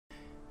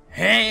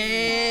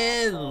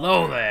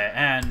Hello there,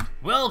 and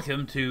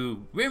welcome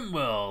to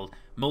RimWorld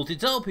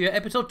Multi-Topia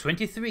episode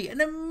 23. And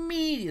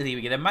immediately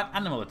we get a mad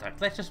animal attack.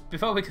 Let's just,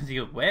 before we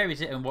continue, where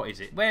is it and what is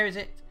it? Where is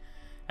it?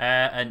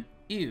 And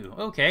ew,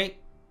 okay.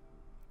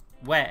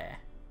 Where?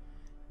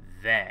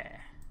 There.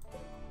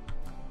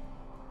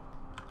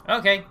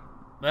 Okay.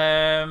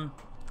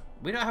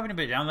 We don't have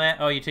anybody down there.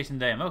 Oh, you're chasing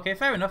them. Okay,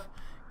 fair enough.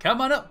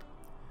 Come on up.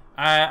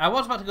 I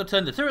was about to go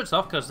turn the turrets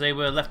off because they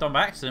were left on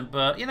by accident,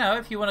 but you know,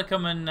 if you want to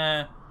come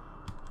and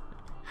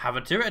have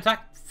a turret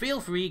attack,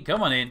 feel free,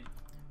 come on in.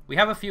 We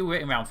have a few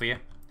waiting around for you.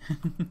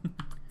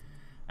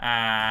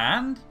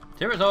 And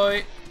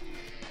turretoid.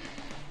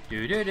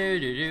 Do do do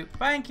do do.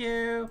 Thank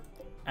you.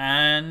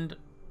 And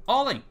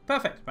all in.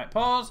 Perfect. Right,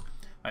 pause.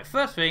 Right,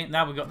 first thing,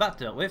 now we've got that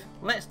dealt with,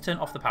 let's turn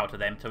off the power to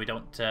them so we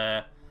don't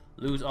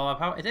lose all our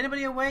power. Is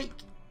anybody awake?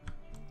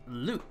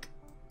 Luke.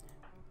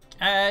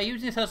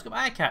 Using a telescope,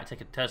 I can't take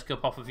a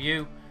telescope off of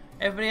you.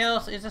 Everybody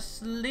else is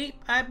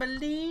asleep, I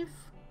believe.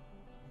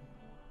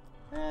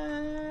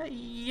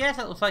 Yes,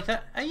 that looks like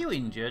that. Are you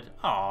injured?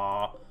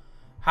 Aww.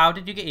 How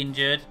did you get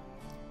injured?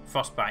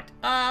 Frostbite.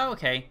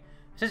 Okay.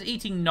 It says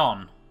eating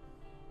none.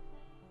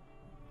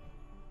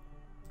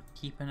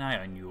 Keep an eye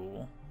on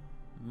you.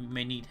 We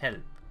may need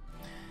help.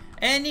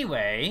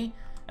 Anyway,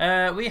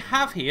 we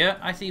have here,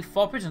 I see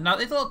 4 prisoners. Now,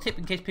 there's a little tip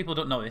in case people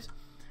don't know this.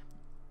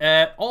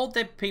 All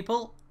dead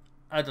people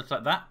are just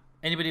like that.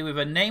 Anybody with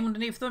a name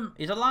underneath them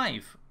is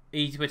alive.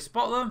 Easy way to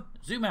spot them,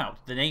 zoom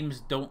out. The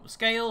names don't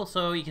scale,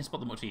 so you can spot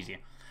them much easier.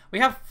 We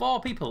have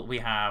 4 people. We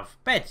have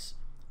beds.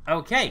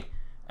 Okay.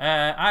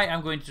 I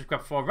am going to just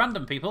grab 4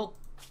 random people.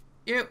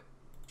 You.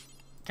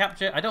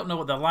 Capture. I don't know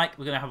what they're like.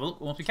 We're going to have a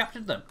look once we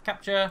captured them.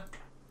 Capture.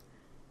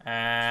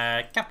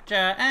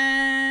 Capture.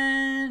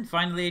 And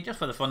finally, just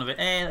for the fun of it,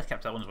 let's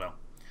capture that one as well.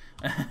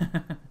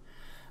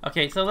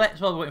 Okay, so while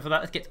we're waiting for that,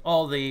 let's get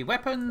all the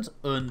weapons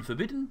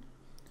unforbidden.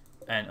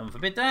 And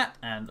unforbid that.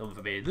 And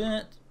unforbid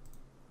that.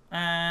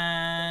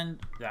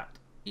 And that.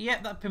 Yeah,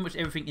 that's pretty much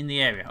everything in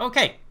the area.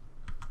 Okay.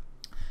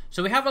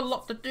 So we have a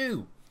lot to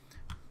do.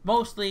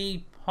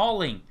 Mostly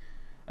hauling.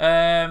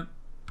 There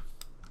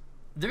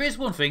is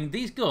one thing.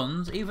 These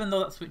guns, even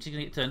though that switch is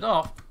going to get turned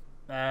off.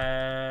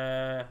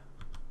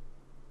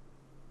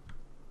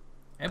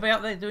 Anybody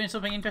out there doing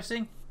something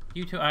interesting?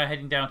 You two are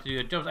heading down to do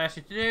your jobs I asked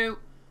you to do.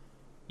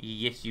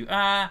 Yes, you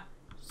are.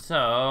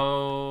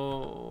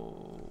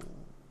 So...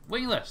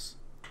 Wingless.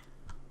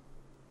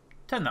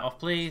 Turn that off,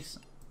 please.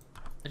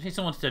 I just need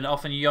someone to turn it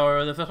off and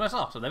you're the first one I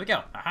saw. So there we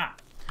go. Aha.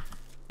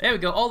 There we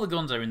go. All the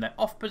guns are in their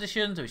off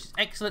positions, which is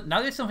excellent.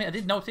 Now there's something I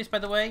did notice, by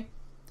the way.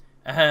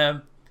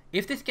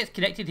 If this gets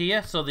connected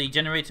here, so the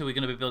generator we're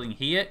going to be building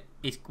here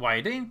is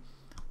wired in,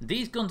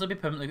 these guns will be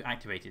permanently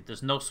activated.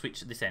 There's no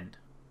switch at this end.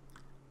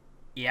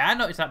 Yeah, I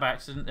noticed that by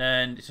accident,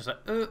 and it's just like,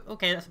 oh,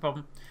 okay, that's a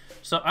problem.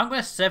 So I'm going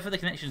to sever the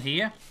connection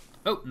here.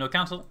 Oh, no,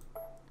 cancel.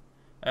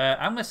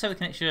 I'm going to sever the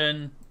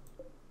connection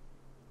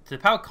to the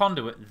power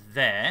conduit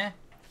there,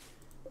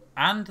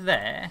 and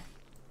there,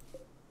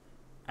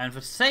 and for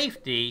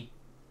safety,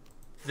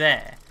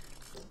 there.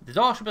 The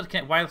door should be able to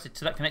connect wirelessly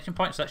to that connection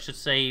point, so that should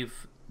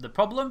save the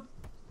problem.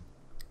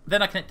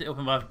 Then I connect it up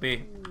and we'll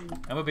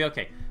be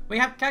okay. We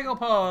have cargo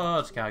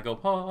pods,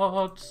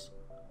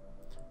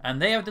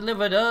 and they have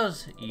delivered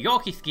us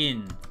Yorkie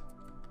skin.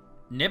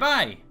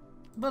 Nearby,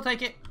 we'll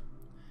take it.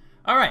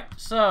 Alright,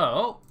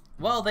 so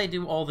while they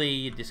do all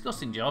the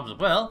disgusting jobs as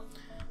well,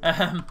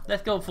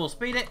 let's go full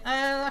speed it.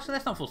 Actually,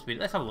 let's not full speed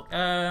it. Let's have a look.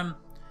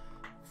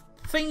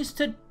 Things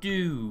to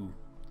do.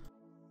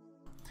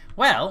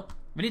 Well,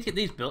 we need to get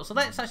these built, so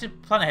let's actually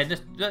plan ahead.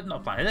 Let's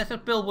not plan ahead. Let's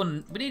just build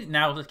one. We need it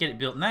now. Let's get it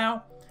built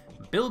now.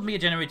 Build me a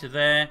generator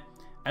there,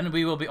 and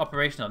we will be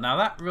operational. Now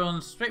that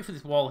runs straight through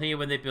this wall here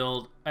when they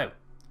build. Oh,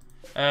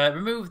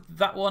 remove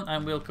that one,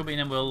 and we'll come in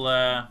and we'll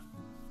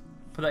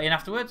put that in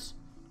afterwards.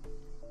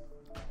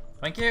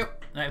 Thank you.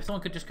 Now, if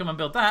someone could just come and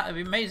build that, it'd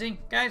be amazing,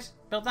 guys.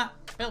 Build that.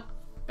 Build,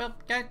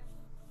 guys.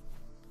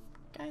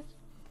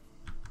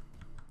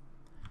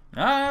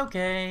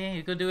 Okay,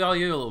 you could do all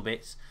your little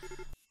bits.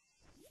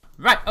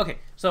 Right, okay,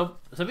 so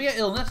we get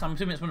illness. I'm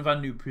assuming it's one of our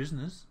new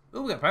prisoners.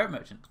 Oh, we got a pirate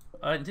merchant.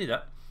 I didn't see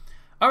that.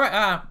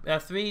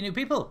 Alright, 3 new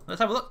people.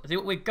 Let's have a look, see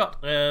what we've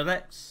got.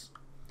 Let's...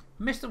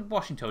 Mr.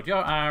 Washington,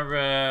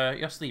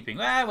 you're sleeping.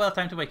 Well,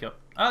 time to wake up.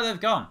 Oh,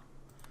 they've gone.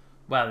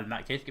 Well, in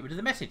that case, get rid of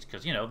the message,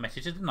 because, you know,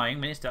 message is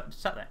annoying when it's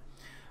sat there.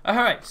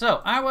 Alright,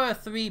 so our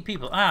 3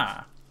 people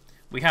are...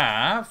 We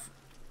have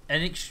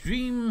an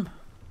extreme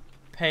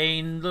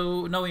pain,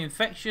 no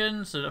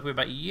infection, so don't worry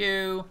about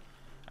you.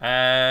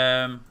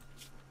 94%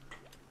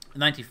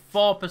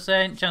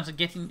 chance of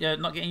getting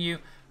not getting you.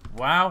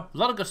 Wow, a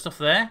lot of good stuff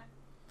there.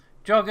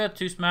 Jogger,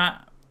 too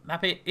smart,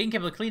 happy,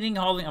 incapable of cleaning,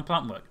 hauling, and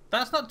plant work.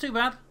 That's not too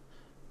bad.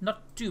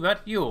 Not too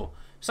bad. You,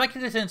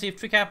 psychically sensitive,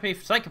 trick happy,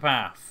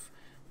 psychopath.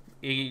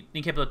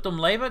 Incapable of dumb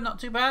labour, not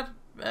too bad.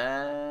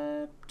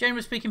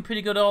 Generally speaking,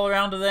 pretty good all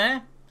arounder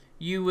there.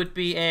 You would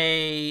be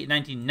a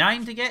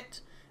 99 to get,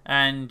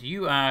 and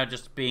you are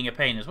just being a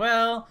pain as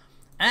well.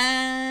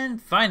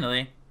 And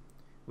finally,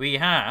 we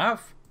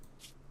have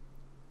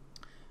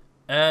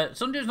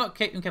Some dude's not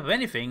capable of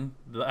anything,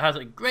 but has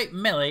a great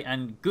melee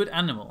and good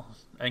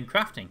animals. And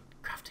crafting.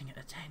 Crafting at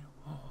a 10.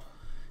 Oh.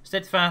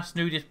 Steadfast,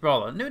 nudist,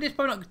 brawler. Nudist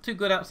probably not too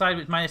good outside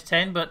with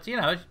 -10, but you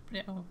know,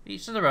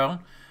 each to their own.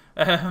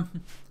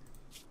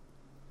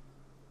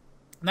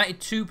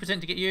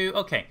 92% to get you.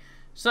 Okay,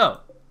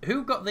 so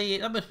who got the?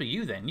 That must be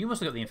you then. You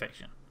must have got the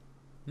infection.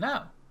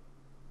 No.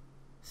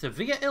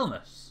 Severe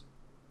illness.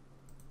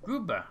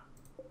 Gruber.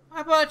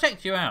 I thought I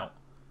checked you out.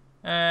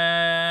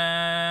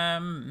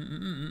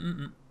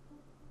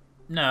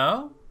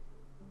 No.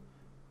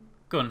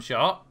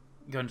 Gunshot.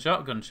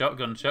 Gunshot. Gunshot.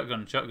 Gunshot.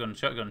 Gunshot.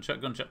 Gunshot.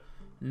 Gunshot. Gunshot.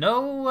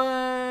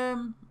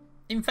 No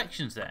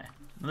infections there.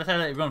 Let's let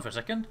it run for a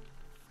second.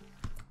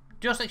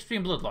 Just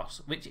extreme blood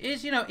loss, which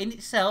is, you know, in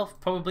itself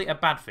probably a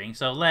bad thing.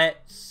 So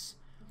let's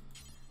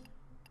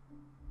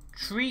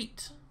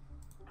treat.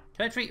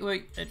 Can I treat?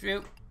 Wait,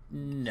 Drew?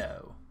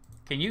 No.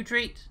 Can you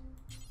treat?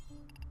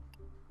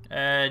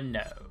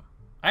 No.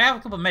 I have a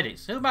couple of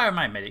medics. Who are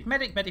my medics?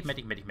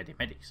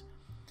 Medics.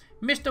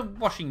 Mr.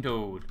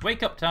 Washington,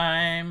 wake up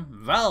time.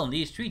 Val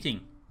needs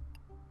treating.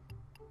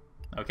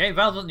 Okay,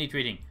 Val doesn't need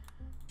treating.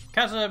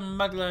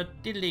 Cassandra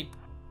Diddley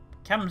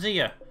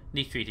Camzia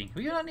needs treating.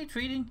 Will you not need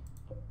treating?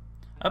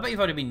 I bet you've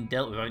already been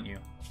dealt with, haven't you?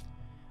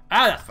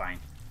 Ah, that's fine.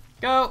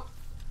 Go.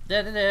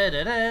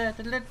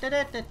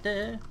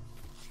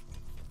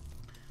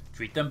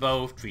 Treat them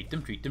both. Treat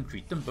them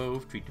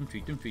both. Treat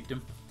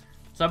them.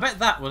 So I bet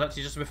that was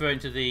actually just referring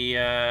to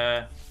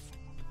the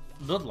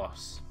blood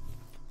loss.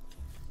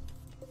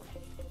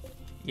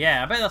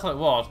 Yeah, I bet that's what it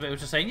was, but it was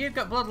just saying you've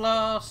got blood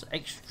loss,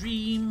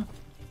 extreme,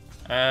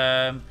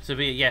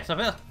 severe. Yes, I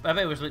bet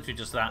it was literally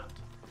just that.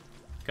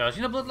 Because,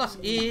 you know, blood loss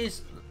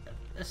is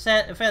a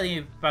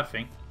fairly bad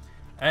thing.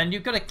 And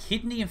you've got a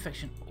kidney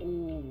infection.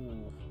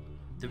 Oh,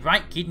 the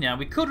right kidney. Now,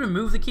 we could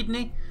remove the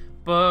kidney,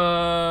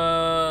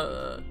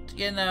 but,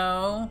 you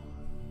know,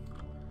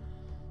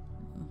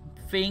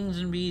 things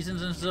and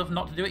reasons and stuff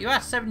not to do it. You are a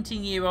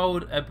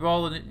 17-year-old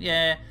brawler.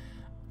 Yeah,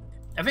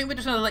 I think we're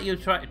just going to let you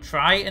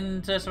try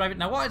and survive it.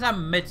 Now, what is our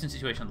medicine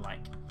situation like?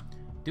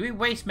 Do we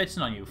waste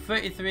medicine on you?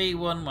 33,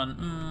 1, 1.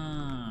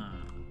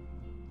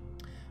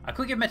 I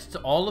could give medicine to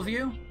all of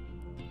you,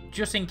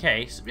 just in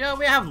case. Yeah,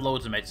 we have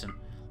loads of medicine.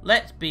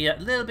 Let's be a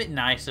little bit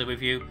nicer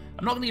with you.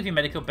 I'm not going to give you a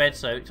medical bed,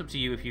 so it's up to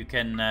you if you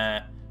can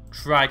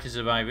try to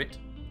survive it.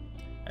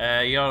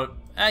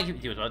 I'll give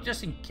it to you as well,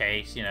 just in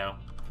case, you know,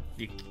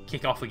 you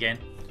kick off again.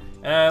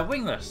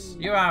 Wingless,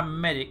 you're our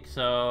medic,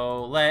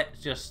 so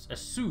let's just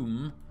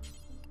assume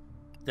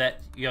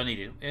that you're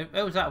needed.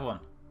 What was that one?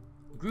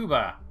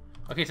 Gruber.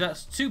 Okay, so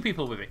that's 2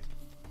 people with it.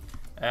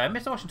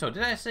 Mr. Washington,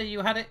 did I say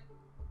you had it?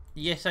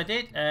 Yes, I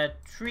did.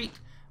 Treat.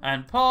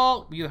 And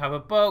Paul, you have a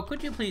bow.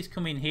 Could you please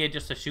come in here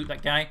just to shoot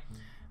that guy?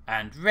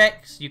 And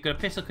Rex, you've got a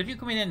pistol. Could you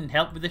come in and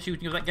help with the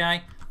shooting of that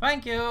guy?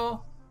 Thank you.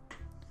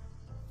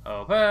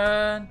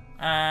 Open.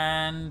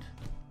 And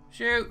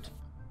shoot.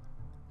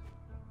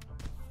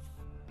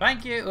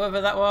 Thank you, whoever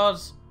that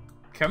was.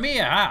 Come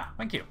here. Ah,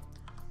 thank you.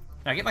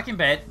 Now get back in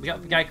bed. We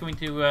got the guy coming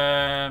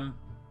to,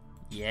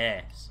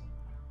 yes.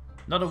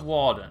 Not a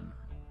warden.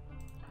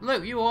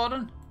 Luke, you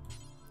warden?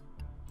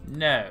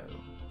 No.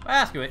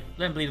 Ah, screw it.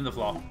 Let him bleed on the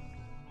floor.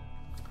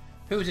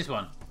 Who's this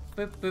one?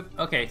 Boop, boop.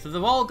 Okay, so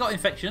they've all got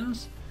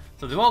infections.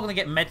 So they're all going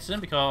to get medicine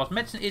because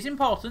medicine is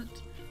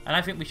important. And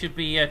I think we should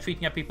be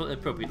treating our people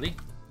appropriately.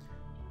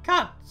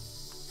 God's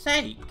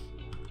sake.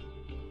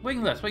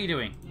 Wingless, what are you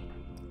doing?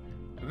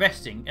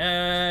 Resting.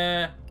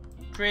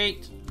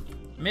 Treat.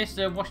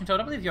 Mr. Washington,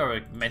 I believe you're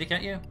a medic,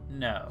 aren't you?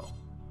 No.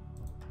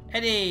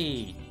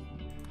 Eddie.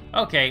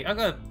 Okay, I've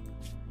got.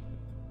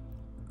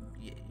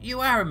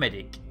 You are a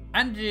medic,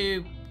 and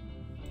you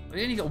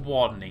only got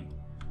wardening.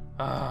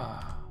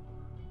 Ah.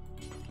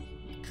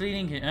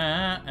 Cleaning,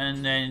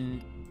 and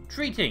then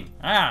treating.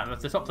 Ah,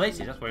 that's the top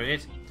places. That's where it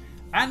is.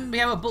 And we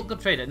have a bulk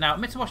goods trader. Now,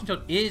 Mr.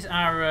 Washington is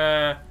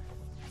our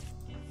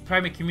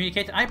primary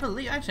communicator. I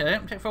believe. Actually, I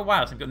haven't checked for a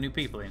while since I've got new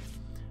people in.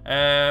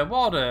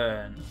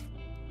 Warden.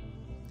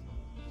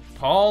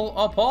 Paul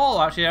or Paul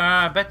actually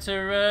are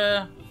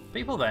better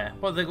people there.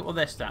 What are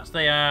their stats?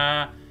 They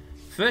are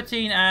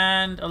 13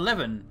 and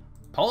 11.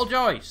 Paul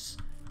Joyce.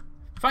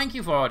 Thank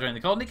you for ordering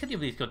the colony. Could you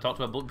please go talk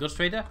to a bulk goods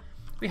trader?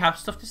 We have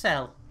stuff to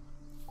sell.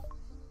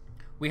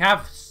 We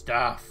have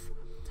stuff.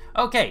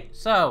 Okay,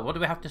 so what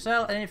do we have to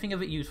sell? Anything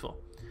of it useful?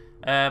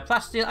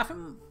 Plasteel. I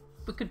think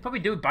we could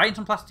probably do with buying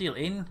some plasteel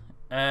in.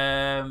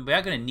 We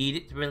are going to need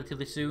it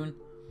relatively soon.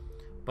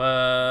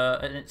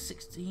 But it's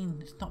 16.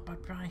 It's not a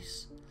bad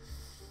price.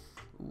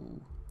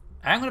 Ooh.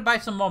 I'm going to buy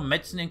some more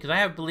medicine in because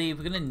I believe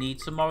we're going to need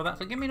some more of that.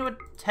 So give me another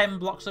 10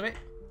 blocks of it.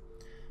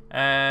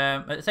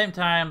 At the same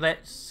time,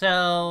 let's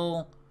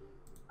sell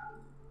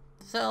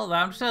that.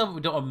 I'm just selling what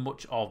we don't have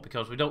much of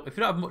because if we don't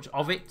have much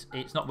of it,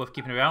 it's not worth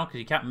keeping around because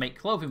you can't make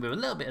clothing with a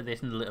little bit of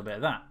this and a little bit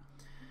of that.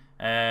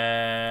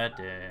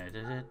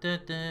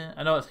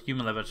 I know it's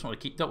human leather. I just want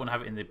to don't want to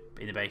have it in the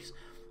base.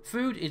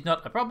 Food is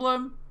not a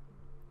problem.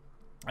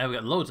 We've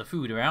got loads of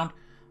food around.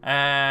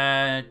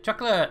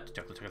 Chocolate.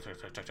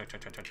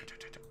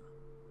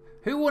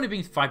 Who only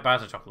brings 5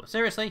 bars of chocolate?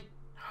 Seriously?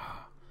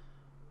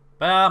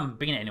 But I'm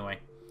beginning it anyway.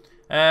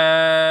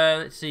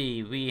 Let's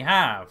see. We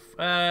have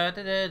we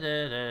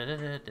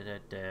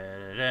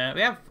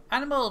have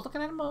animals. Look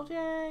at animals!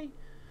 Yay!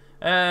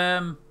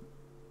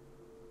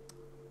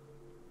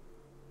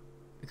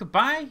 We could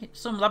buy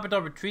some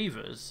Labrador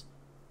retrievers,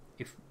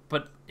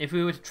 but if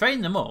we were to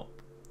train them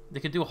up, they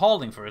could do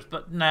hauling for us.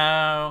 But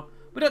no,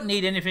 we don't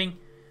need anything.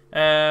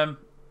 We're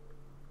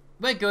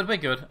good. We're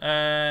good.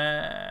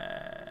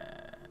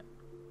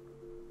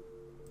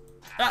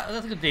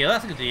 That's a good deal.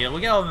 That's a good deal. We'll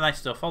get all the nice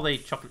stuff, all the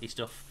chocolatey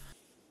stuff.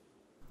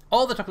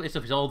 All the chocolatey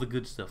stuff is all the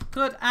good stuff.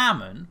 Could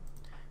Ammon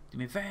do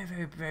me a very,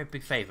 very, very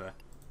big favour?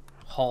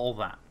 Haul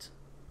that.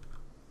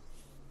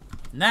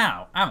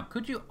 Now, Ammon,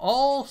 could you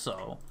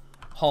also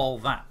haul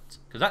that?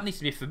 Because that needs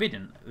to be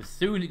forbidden as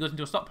soon as it goes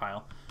into a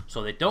stockpile,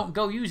 so they don't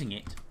go using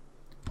it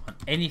on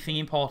anything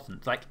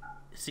important, like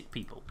sick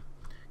people.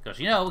 Because,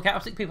 you know, we can't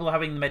have sick people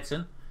having the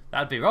medicine.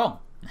 That'd be wrong.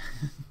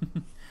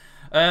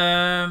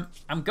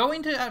 I'm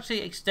going to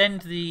actually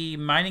extend the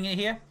mining in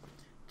here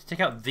to take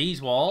out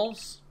these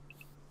walls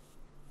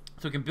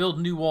so we can build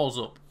new walls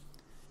up.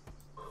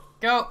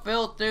 Go,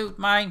 build, do,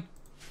 mine.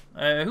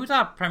 Who's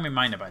our primary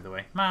miner, by the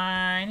way?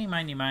 Mining.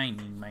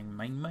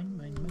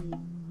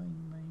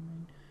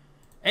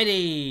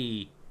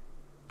 Eddie!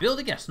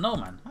 Building a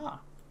snowman. Ah.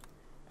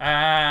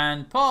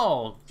 And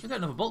Paul. We've got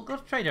another bulk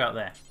goods trader out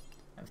there.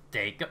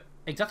 They got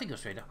exotic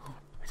goods trader. Oh,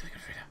 exotic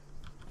goods trader.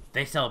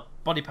 They sell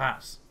body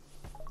parts.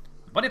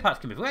 Body parts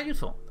can be very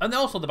useful. And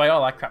also they buy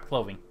all our crap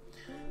clothing.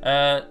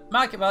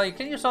 Market value,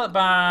 can you sort it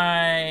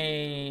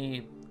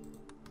by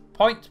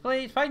points,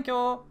 please? Thank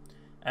you.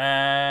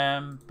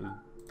 And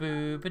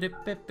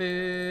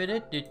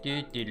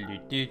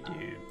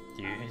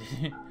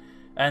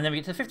then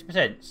we get to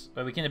 50%,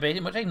 where we can pretty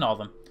much ignore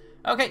them.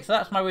 Okay, so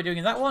that's why we're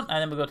doing that one.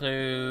 And then we go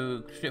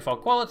to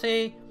straightforward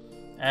quality.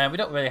 We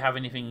don't really have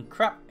anything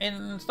crap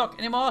in stock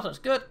anymore, so that's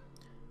good.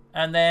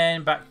 And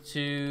then back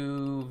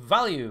to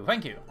value.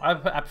 Thank you. I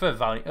prefer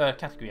value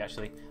category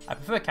actually. I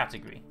prefer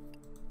category.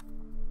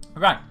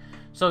 Right.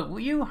 So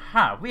we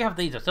have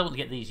these. I still want to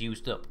get these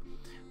used up,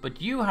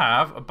 but you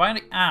have a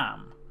bionic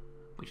arm,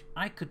 which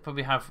I could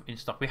probably have in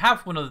stock. We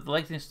have one of the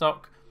legs in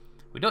stock.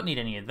 We don't need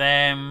any of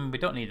them. We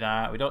don't need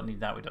that. We don't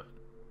need that. We don't.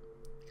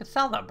 You could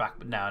sell that back,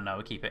 but no,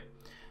 we keep it.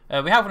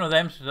 We have one of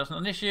them, so that's not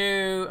an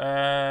issue.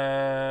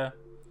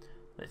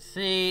 Let's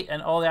see,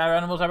 and all the other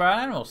animals are our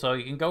animals, so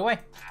you can go away.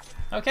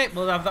 Okay,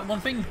 we'll have that one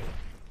thing.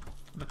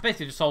 But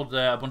basically just sold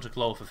a bunch of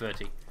clothes for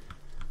 30.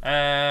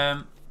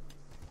 Yeah,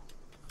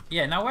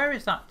 now where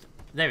is that?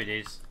 There it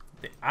is.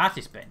 The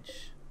artist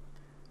bench.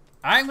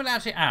 I'm going to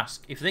actually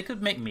ask if they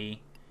could make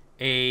me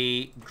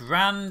a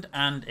grand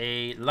and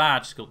a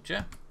large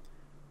sculpture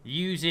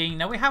using...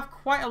 Now we have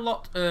quite a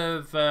lot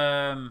of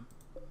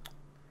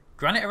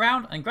granite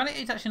around, and granite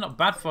is actually not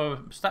bad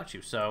for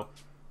statues, so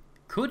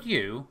could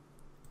you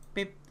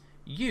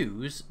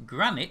use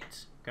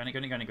granite... Granite.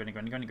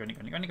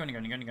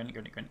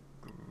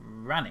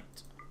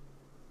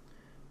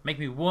 Make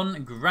me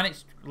one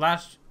granite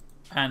large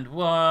and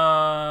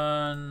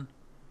one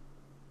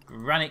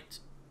granite.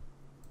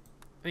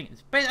 I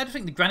just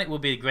think the granite will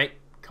be a great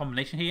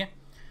combination here.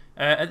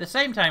 At the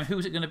same time,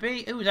 who's it going to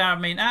be? Who's our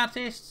main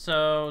artist?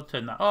 So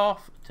turn that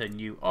off. Turn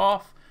you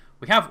off.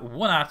 We have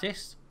one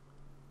artist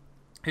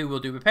who will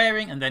do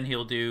repairing, and then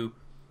he'll do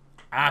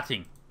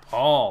arting.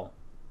 Paul,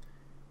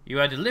 you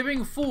are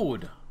delivering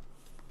food.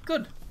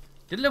 Good.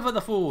 Deliver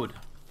the food.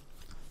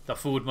 The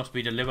food must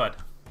be delivered.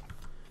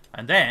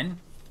 And then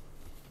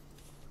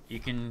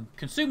you can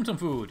consume some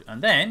food.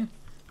 And then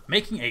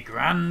making a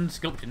grand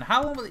sculpture. Now,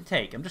 how long will it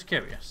take? I'm just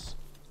curious.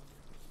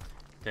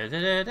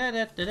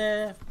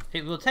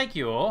 It will take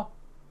you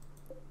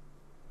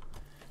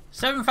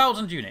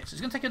 7,000 units.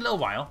 It's going to take a little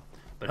while,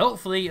 but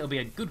hopefully it'll be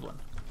a good one.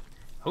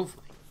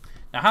 Hopefully.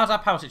 Now, how's our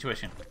power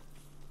situation?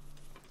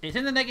 It's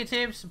in the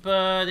negatives,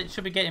 but it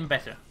should be getting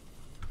better.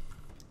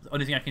 The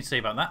only thing I can say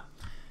about that.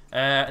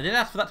 I did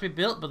ask for that to be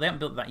built, but they haven't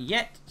built that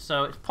yet,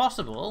 so it's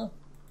possible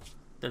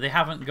that they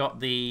haven't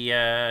got the...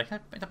 can I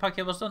make the power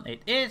cables done?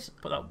 It is.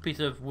 Put that piece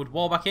of wood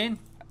wall back in.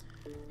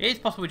 It's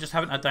possible we just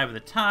haven't had either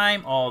the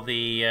time or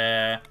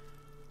the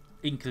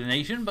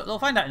inclination, but they'll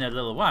find out in a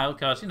little while,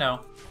 because, you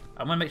know,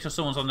 I want to make sure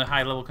someone's on the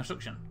high level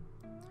construction.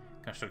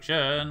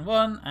 Construction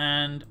 1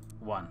 and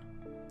 1.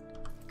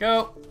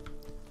 Go.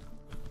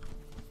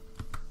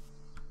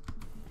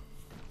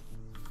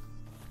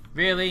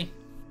 Really?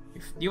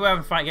 If you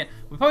haven't fight again,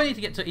 we probably need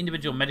to get to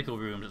individual medical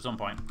rooms at some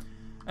point.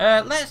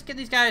 Let's get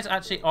these guys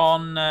actually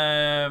on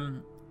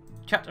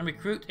chat and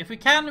recruit. If we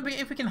can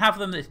have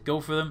them, let's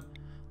go for them.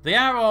 They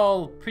are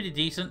all pretty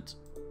decent,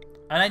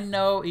 and I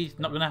know he's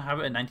not going to have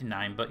it at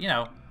 99, but you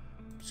know,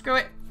 screw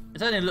it.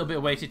 It's only a little bit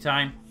of wasted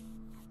time.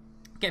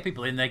 Get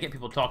people in there, get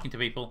people talking to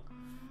people.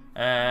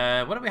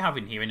 What are we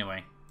having here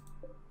anyway?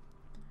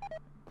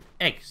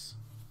 Eggs.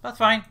 That's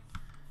fine.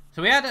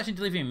 So we are actually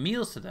delivering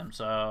meals to them,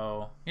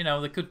 so you know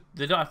they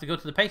don't have to go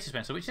to the pastry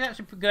dispenser, which is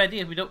actually a good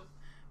idea. We don't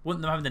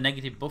want them having the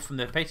negative buff from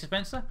the pastry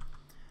dispenser.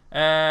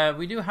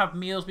 We do have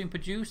meals being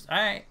produced.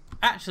 I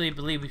actually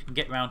believe we can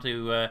get around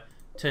to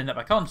turn that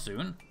back on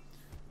soon.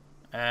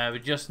 We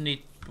just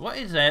need... What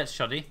is there that's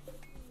shoddy?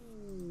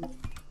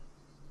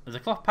 There's a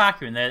cloth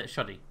parker in there that's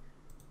shoddy.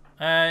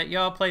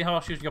 You're playing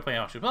horseshoes, you're playing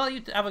horseshoes. Well,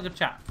 you have a good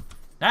chat.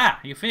 Ah,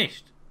 you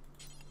finished.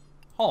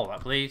 Hold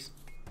that, please.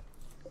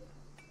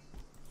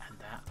 And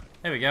that.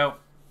 There we go.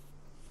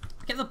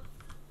 Get the...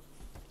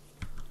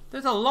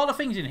 There's a lot of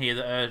things in here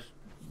that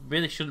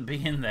really shouldn't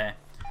be in there.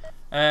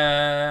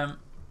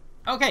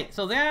 Okay,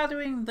 so they are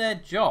doing their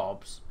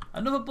jobs.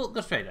 Another bulk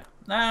goods trader.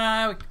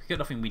 Nah, we got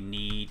nothing we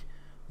need.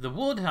 The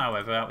wood,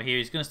 however, out here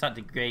is going to start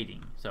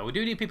degrading. So we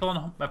do need people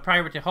on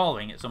priority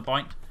hauling at some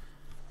point.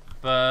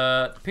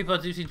 But people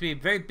do seem to be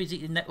very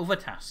busy in their other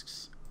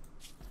tasks.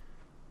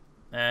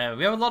 We have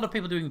a lot of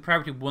people doing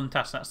priority 1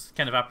 tasks. That's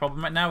kind of our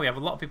problem right now. We have a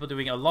lot of people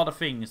doing a lot of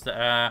things that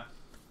are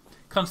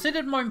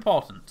considered more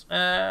important.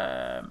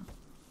 I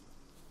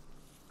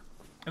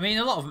mean,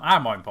 a lot of them are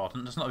more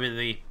important. That's not really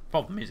the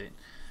problem, is it?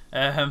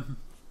 Let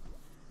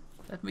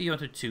me go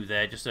to 2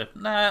 there. Just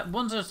nah,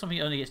 ones are something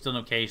that only gets done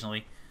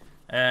occasionally.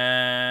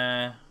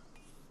 Yeah,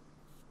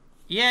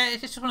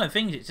 it's just one of the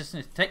things. It's just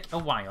going to take a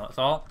while. That's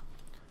all.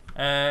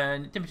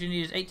 Temperature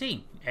is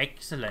 18.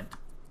 Excellent.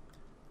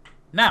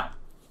 Now,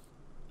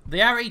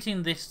 they are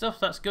eating this stuff.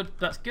 That's good.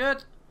 That's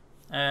good.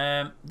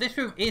 This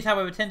room is,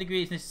 however, 10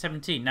 degrees and this is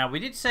 17. Now, we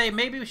did say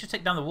maybe we should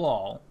take down the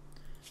wall,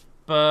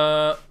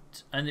 but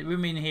and the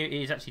room in here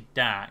is actually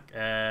dark.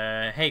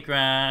 Hay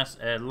grass.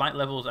 Light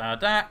levels are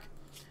dark.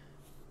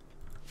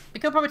 We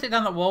could probably take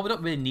down that wall. We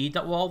don't really need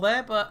that wall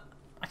there, but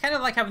I kind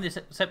of like having this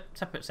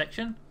separate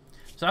section.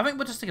 So I think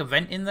we'll just stick a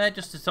vent in there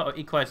just to sort of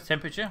equalize the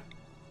temperature.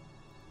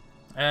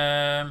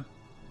 Should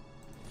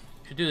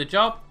do the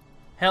job.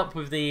 Help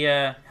with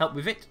the help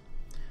with it.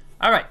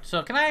 All right.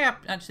 So can I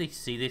actually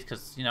see this?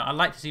 Because you know I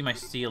like to see my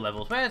steel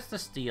levels. Where's the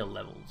steel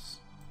levels?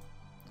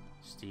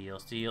 Steel.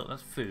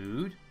 That's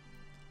food.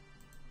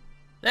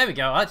 There we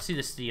go. I like to see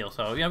the steel.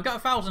 So you know I've got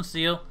 1,000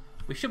 steel.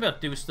 We should be able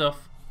to do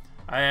stuff.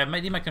 I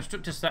might need my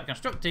constructors start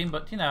constructing,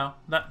 but you know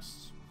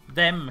that's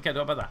them. I can't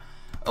do about that.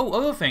 Oh,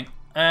 other thing.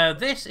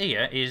 This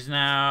here is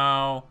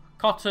now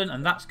cotton,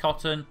 and that's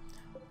cotton.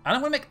 And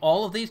I'm going to make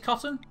all of these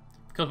cotton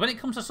because when it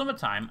comes to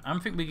summertime, I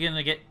think we're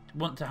going to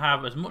want to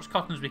have as much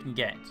cotton as we can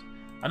get.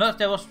 I know it's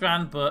Devil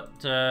Strand, but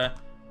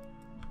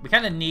we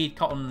kind of need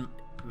cotton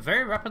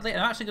very rapidly.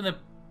 And I'm actually going to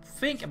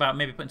think about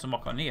maybe putting some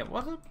more cotton here.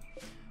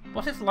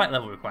 What's its light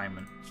level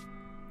requirement?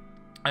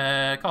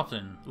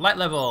 Cotton light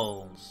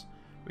levels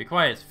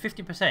requires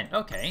 50%.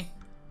 Okay,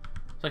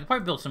 so I can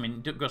probably build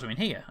something, grow some in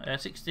here.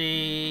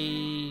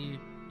 60.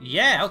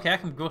 Yeah, okay, I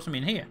can grow some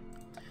in here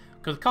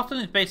because cotton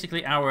is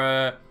basically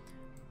our.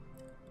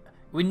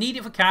 We need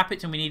it for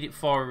carpets and we need it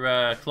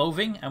for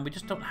clothing, and we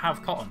just don't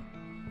have cotton.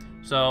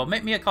 So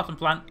make me a cotton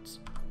plant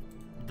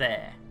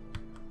there.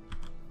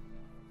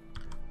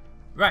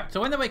 Right,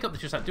 so when they wake up, they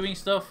just start doing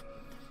stuff.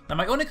 Now,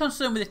 my only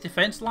concern with this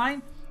defense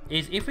line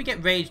is if we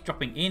get raids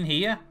dropping in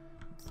here,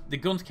 the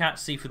guns can't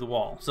see through the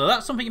wall. So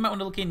that's something you might want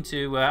to look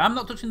into. I'm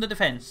not touching the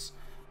defense.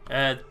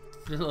 The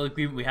little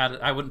agreement we had,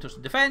 I wouldn't touch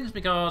the defense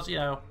because, you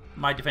know,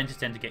 my defenses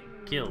tend to get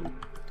killed.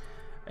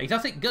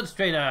 Exotic goods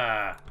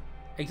trader.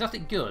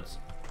 Exotic goods.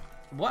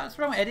 What's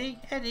wrong, Eddie?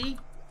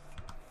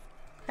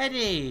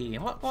 Eddie,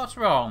 what's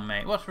wrong,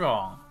 mate? What's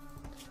wrong?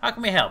 How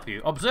can we help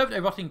you? Observed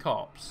a rotting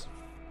corpse.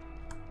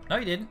 No,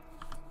 you didn't.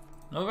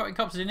 No rotting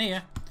corpses in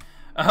here.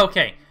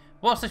 Okay,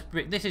 what's this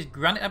brick? This is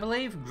granite, I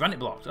believe. Granite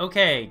blocks.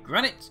 Okay,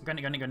 granite.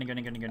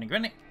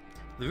 The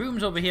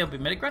rooms over here will be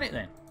made of granite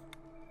then.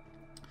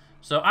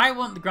 So I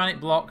want the granite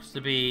blocks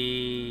to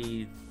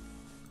be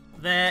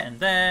there and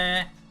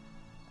there,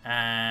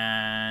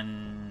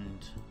 and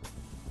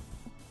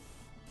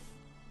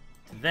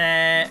to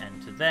there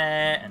and to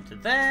there and to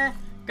there.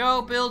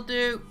 Go build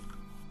do.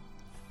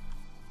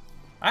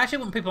 I actually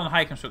want people on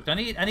high construct. I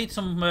need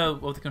some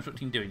of the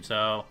constructing doing.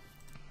 So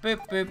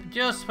boop boop.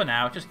 Just for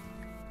now, just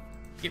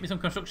get me some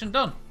construction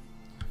done.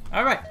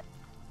 All right.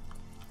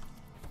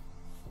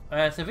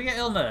 So if we get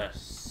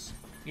illness.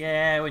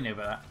 Yeah, we knew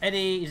about that.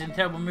 Eddie is in a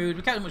terrible mood.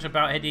 We can't do much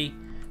about Eddie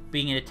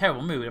being in a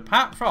terrible mood,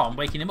 apart from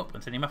waking him up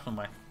and sending him off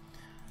somewhere.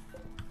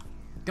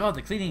 God,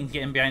 the cleaning's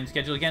getting behind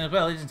schedule again as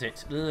well, isn't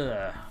it?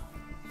 Ugh.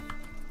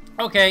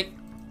 Okay.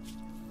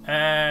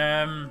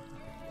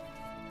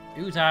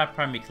 Who's our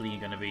primary cleaner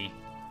going to be?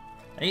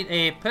 I need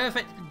a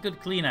perfect good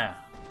cleaner.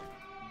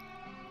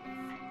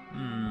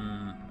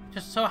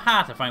 Just so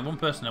hard to find one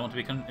person I want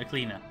to be a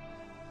cleaner.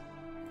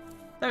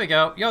 There we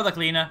go. You're the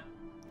cleaner.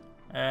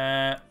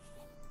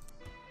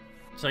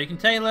 So you can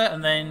tailor,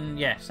 and then,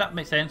 yes, that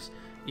makes sense.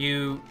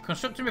 You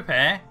construct and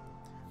repair,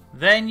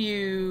 then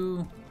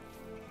you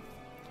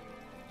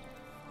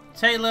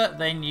tailor,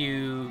 then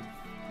you...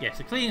 Yes,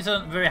 the cleaning's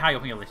very high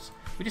up on your list.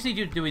 We just need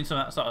you doing some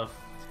of that sort of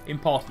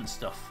important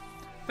stuff.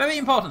 Very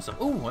important stuff.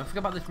 Oh, I forgot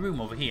about this room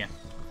over here.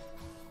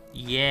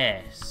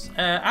 Yes.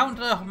 I want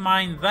to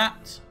mine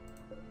that,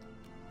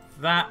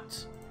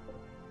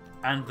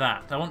 and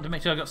that. I want to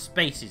make sure I've got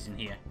spaces in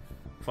here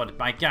for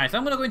my guys.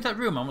 I'm going to go into that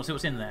room and we'll see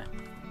what's in there.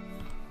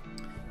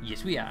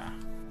 Yes, we are.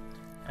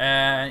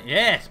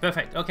 Yes,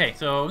 perfect. Okay,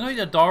 so I'm going to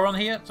need a door on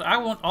here. So I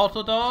want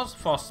auto doors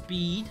for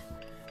speed.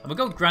 And we'll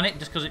go granite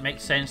just because it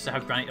makes sense to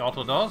have granite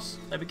auto doors.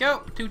 There we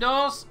go. 2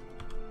 doors.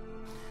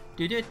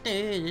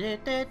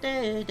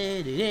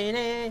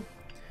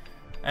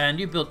 And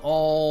you build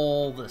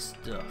all the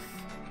stuff.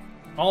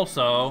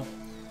 Also,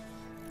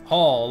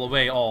 haul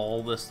away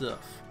all the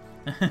stuff.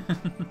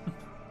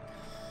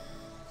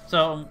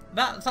 So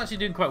that's actually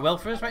doing quite well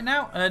for us right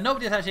now.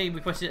 Nobody has actually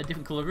requested a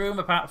different colour room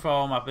apart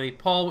from, I believe,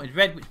 Paul with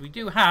red, which we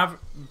do have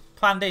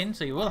planned in,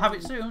 so you will have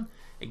it soon.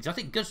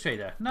 Exotic goods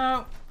trader.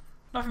 No,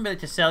 nothing really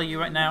to sell you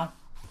right now.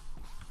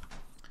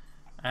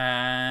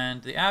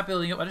 And they are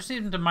building up. I just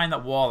need them to mine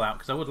that wall out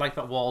because I would like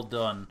that wall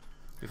done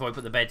before we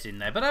put the beds in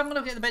there. But I'm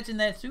going to get the beds in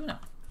there sooner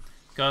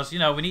because, you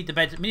know, we need the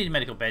beds. We need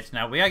medical beds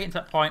now. We are getting to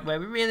that point where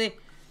we really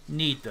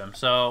need them.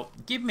 So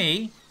give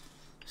me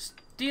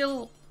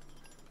steel.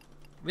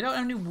 We don't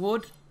have any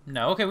wood.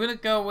 No. Okay, we're going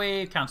to go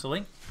with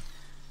cancelling.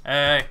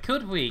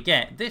 Could we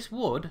get this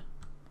wood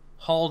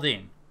hauled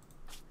in?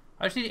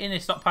 I just need it in a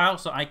stockpile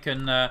so I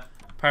can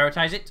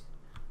prioritize it.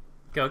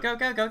 Go, go,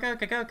 go, go, go,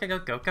 go, go, go,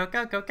 go, go,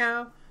 go, go,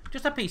 go.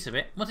 Just a piece of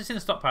it. Once it's in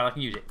the stockpile, I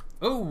can use it.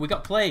 Oh, we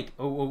got plague.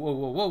 Oh, whoa, whoa,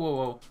 whoa, whoa, whoa,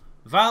 whoa.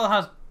 Val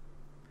has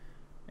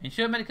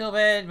insured medical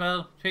bed,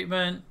 well,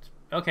 treatment.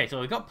 Okay,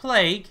 so we got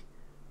plague,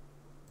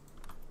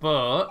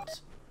 but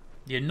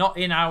you're not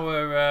in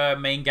our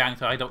main gang,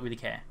 so I don't really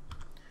care.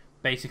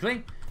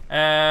 Basically,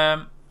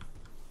 I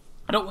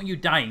don't want you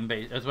dying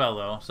as well,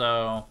 though.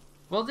 So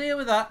we'll deal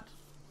with that.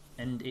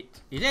 And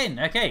it is in.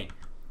 Okay.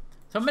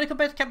 So medical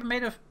beds can't be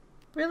made of.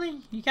 Really?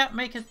 You can't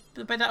make a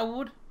bed out of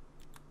wood?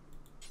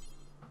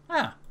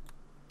 Ah.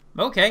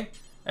 Okay.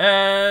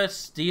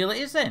 Steel it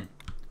is then.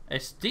 A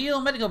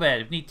steel medical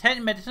bed. We need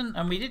 10 medicine,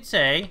 and we did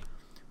say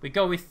we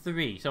go with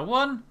 3. So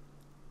 1,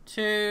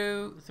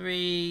 2,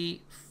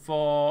 3,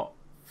 4,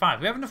 5.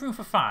 We have enough room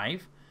for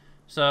 5.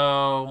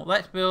 So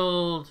let's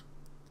build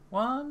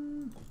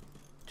 1,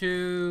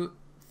 2,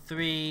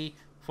 3,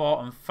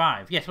 4, and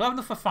 5. Yes, we'll have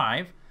enough for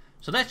 5.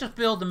 So let's just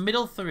build the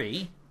middle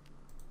 3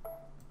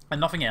 and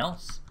nothing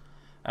else.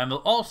 And we'll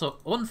also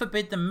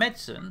unforbid the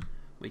medicine,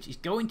 which is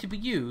going to be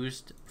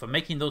used for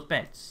making those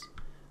beds.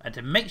 And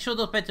to make sure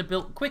those beds are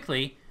built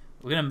quickly,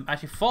 we're going to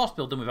actually force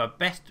build them with our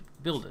best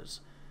builders.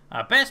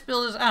 Our best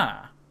builders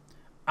are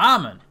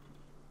Armin.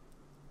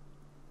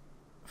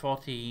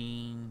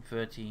 14,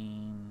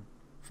 13,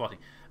 14.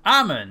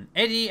 Armin,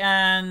 Eddie,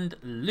 and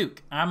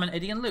Luke. Armin,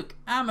 Eddie, and Luke.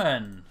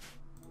 Armin.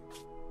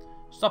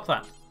 Stop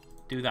that.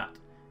 Do that.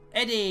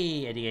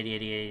 Eddie, Eddie, Eddie,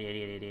 Eddie, Eddie,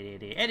 Eddie, Eddie, Eddie,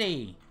 Eddie,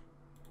 Eddie.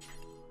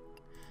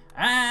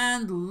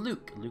 And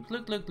Luke. Luke,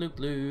 Luke, Luke, Luke,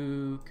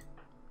 Luke.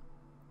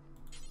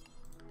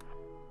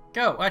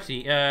 Go.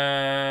 Actually,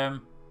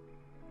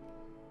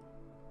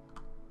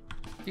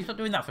 you stop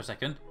doing that for a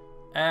second.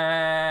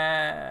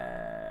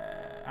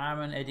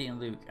 Armin, Eddie, and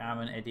Luke.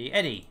 Armin, Eddie,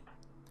 Eddie.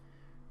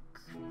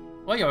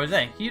 Well, you're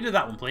there. Can you do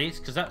that one, please?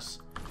 Because that's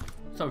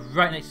sort of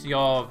right next to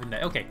your in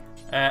there. Okay.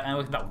 And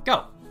look at that one.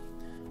 Go.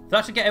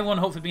 That should get everyone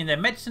hopefully being their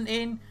medicine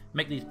in.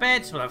 Make these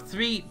beds. We'll have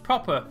 3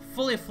 proper,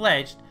 fully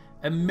fledged,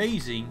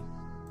 amazing.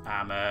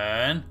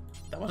 Armin.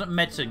 That wasn't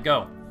medicine.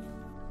 Go.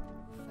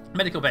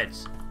 Medical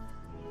beds.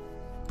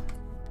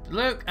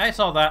 Luke, I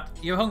saw that.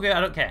 You're hungry. I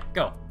don't care.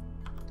 Go.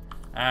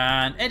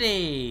 And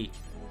Eddie.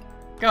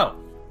 Go.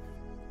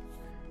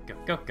 Go,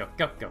 go, go,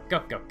 go, go, go,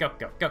 go, go,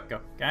 go, go, go.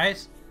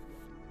 Guys.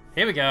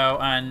 Here we go.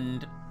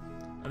 And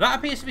that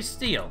appears to be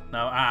steel.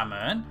 Now,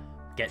 Armin,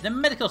 get the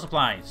medical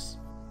supplies.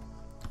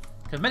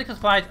 Because medical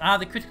supplies are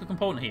the critical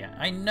component here.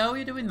 I know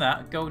you're doing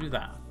that. Go do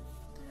that.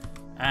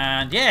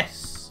 And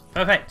yes.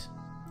 Perfect.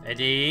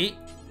 Eddie.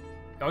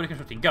 Go to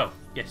constructing. Go.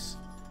 Yes.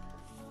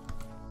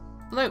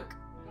 Luke.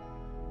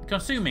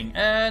 Consuming.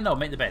 No,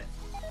 make the bed.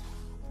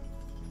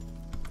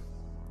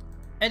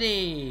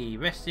 Eddie.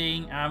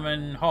 Resting.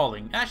 Armin.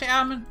 Hauling. Actually,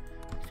 Armin,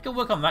 let's go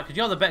work on that because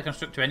you're the better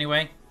constructor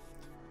anyway.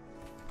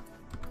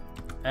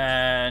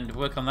 And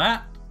work on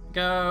that.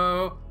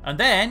 Go. And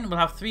then we'll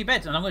have 3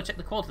 beds. And I'm going to check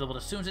the quality level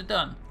as soon as it's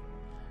done.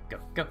 Go,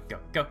 go, go,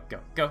 go, go,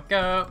 go,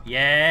 go.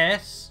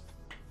 Yes.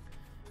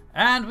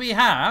 And we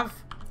have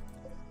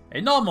a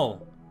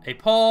normal, a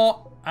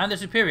poor, and a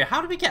superior.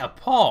 How do we get a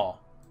poor?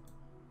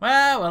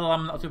 Well,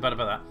 I'm not too bad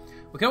about that.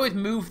 We can always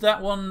move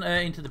that one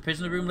into the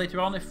prisoner room later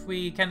on if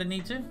we kind of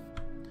need to.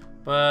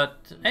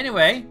 But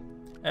anyway,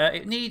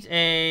 it needs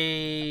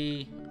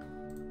a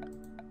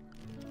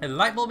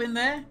light bulb in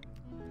there.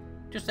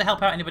 Just to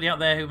help out anybody out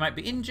there who might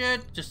be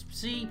injured. Just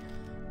see.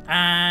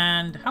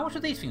 And how much do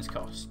these things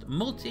cost?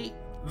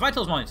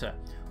 Vitals monitor.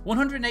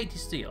 180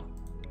 steel.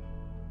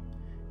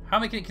 How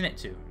many can it connect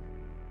to?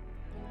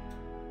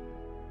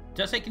 Does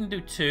that say it can do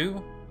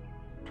 2?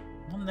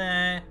 1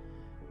 there.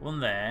 1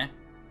 there.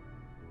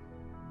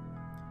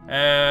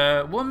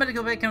 1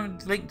 medical bed can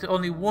link to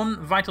only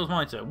 1 vitals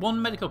monitor.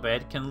 1 medical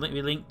bed can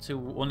be linked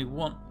to only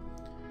 1.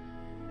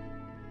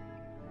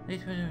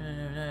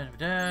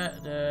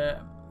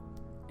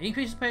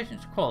 Increases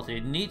patient's quality.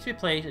 Needs to be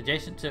placed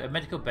adjacent to a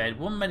medical bed.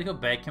 1 medical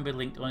bed can be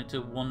linked only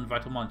to 1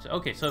 vital monitor.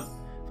 Okay, so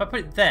if I put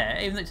it there,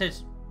 even though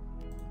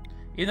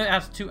it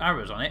has 2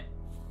 arrows on it,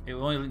 it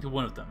will only link to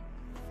 1 of them.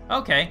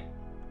 Okay.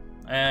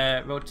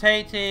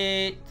 Rotate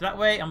it that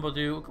way, and we'll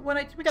do...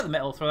 We got the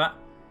metal for that.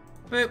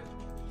 Boop,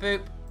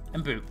 boop,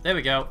 and boop. There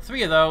we go.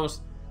 3 of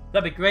those.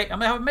 That'd be great. I'm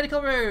going to have a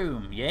medical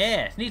room.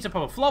 Yes. Needs a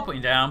proper floor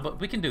putting down, but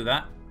we can do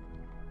that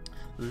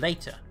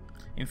later.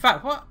 In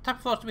fact, what type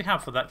of floors do we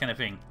have for that kind of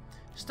thing?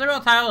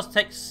 Sterile tiles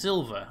take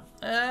silver.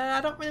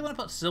 I don't really want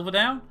to put silver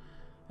down.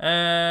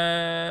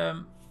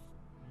 I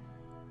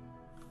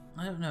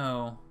don't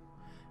know.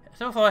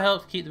 Silver floor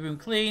helps keep the room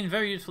clean.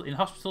 Very useful in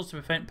hospitals to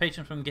prevent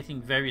patients from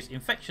getting various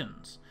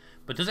infections.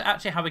 But does it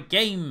actually have a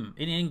game,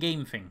 an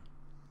in-game thing?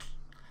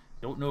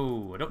 Don't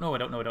know. I don't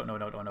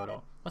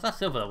know. What's that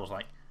silver levels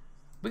like?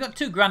 We got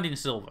 2 grand in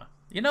silver.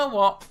 You know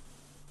what?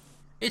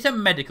 It's a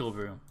medical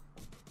room.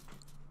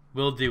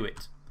 We'll do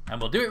it.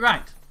 And we'll do it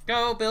right.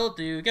 Go, build,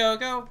 do, go,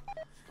 go.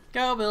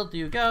 Go, build,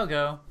 do, go,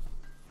 go.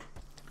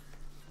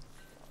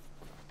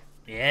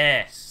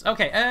 Yes.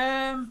 Okay,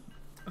 I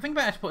think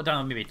I should put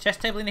down maybe a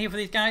chest table in here for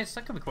these guys.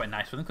 That could be quite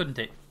nice for them, couldn't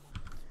it?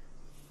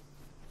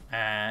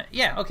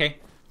 Yeah, okay.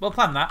 We'll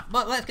plan that.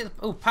 But let's get...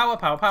 Oh, power.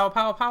 Get a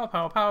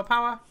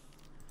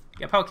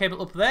power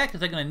cable up there, because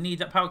they're going to need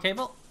that power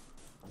cable.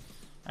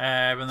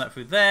 Run that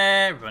through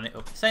there. Run it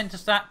up the centre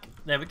stack.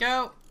 There we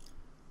go.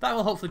 That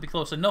will hopefully be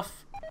close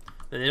enough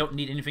that they don't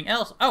need anything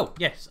else. Oh,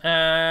 yes.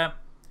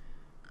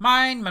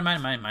 Mine.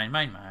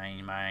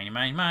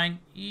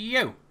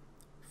 You.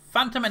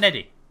 Phantom and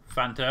Eddie.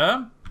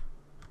 Phantom.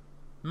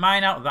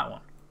 Mine out that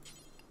one.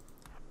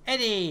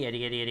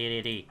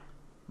 Eddie.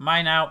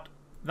 Mine out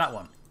that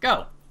one.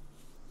 Go.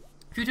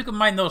 If you two can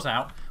mine those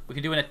out, we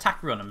can do an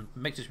attack run and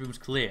make this rooms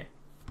clear.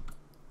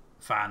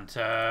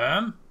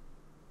 Phantom.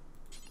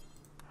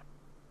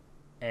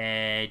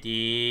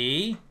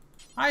 Eddie.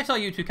 I saw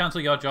you two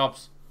cancel your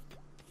jobs.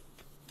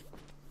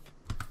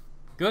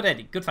 Good,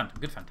 Eddie. Good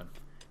Phantom.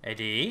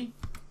 Eddie.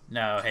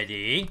 No,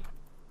 Eddie.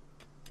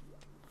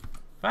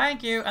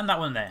 Thank you. And that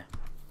one there.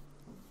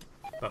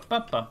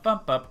 Thank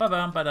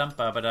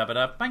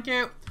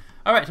you.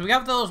 Alright, so we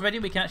have those ready.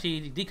 We can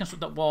actually deconstruct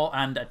that wall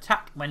and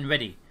attack when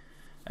ready.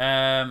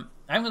 I'm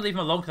going to leave him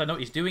alone because I know what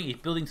he's doing. He's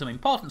building some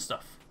important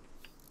stuff.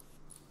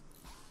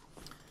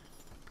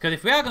 Because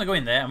if we are going to go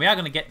in there and we are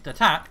going to get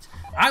attacked,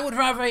 I would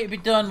rather it be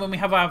done when we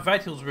have our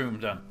vitals room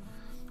done.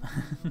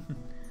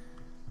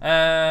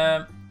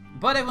 But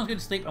everyone's going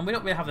to sleep and we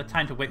don't really have the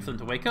time to wait for them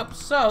to wake up.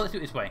 So let's do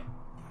it this way.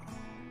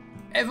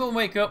 Everyone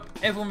wake up.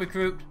 Everyone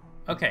recruit.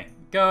 Okay.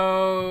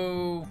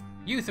 Go.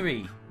 You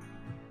 3.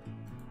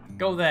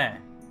 Go there.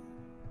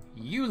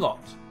 You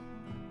lot.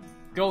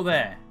 Go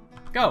there.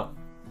 Go.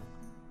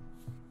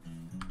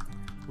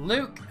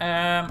 Luke.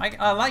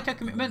 I like your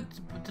commitment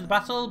to the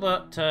battle,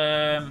 but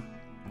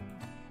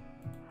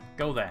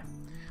go there.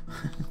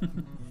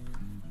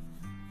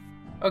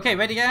 Okay,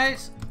 ready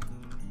guys?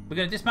 We're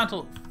going to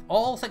dismantle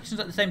all sections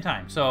at the same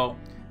time. So,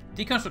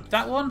 deconstruct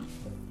that one,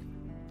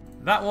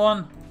 that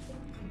one,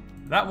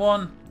 that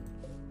one,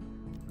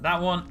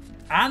 that one,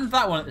 and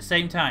that one at the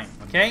same time,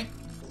 okay?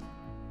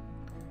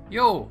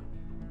 Yo!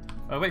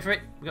 Oh, wait for it.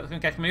 We've got the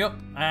catch coming up.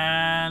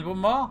 And one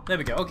more. There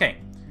we go. Okay.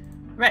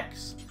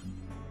 Rex.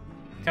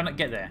 Cannot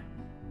get there.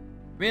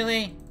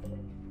 Really?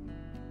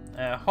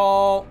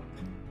 Hall.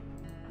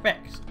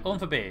 Rex.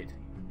 Unforbid.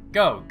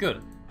 Go.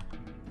 Good.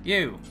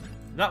 You.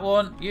 That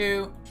one.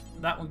 You.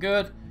 That one.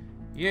 Good.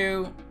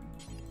 You.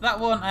 That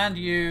one. And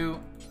you.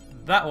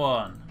 That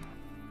one.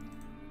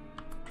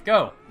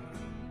 Go.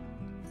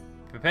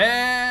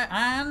 Prepare.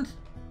 And.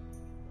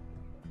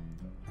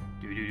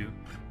 Do-do-do.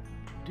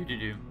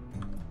 Do-do-do.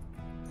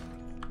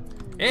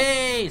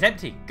 Hey, it's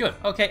empty. Good.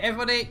 Okay,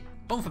 everybody.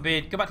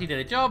 Unforbid. Go back to your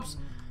daily jobs.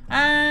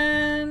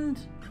 And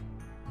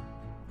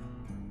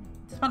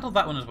dismantle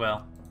that one as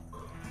well.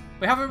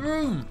 We have a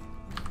room.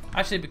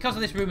 Actually, because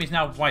of this room is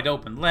now wide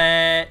open,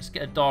 let's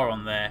get a door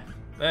on there.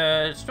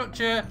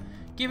 Structure.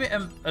 Give it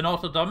an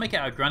auto door. Make it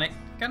out of granite.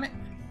 Granite?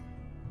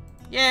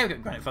 Yeah, we've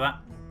got granite for that.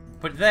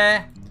 Put it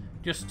there.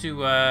 Just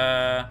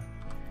to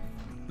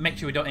make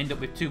sure we don't end up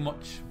with too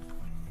much.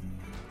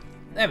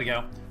 There we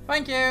go.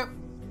 Thank you.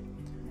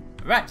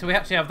 Right, so we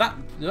actually have that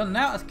done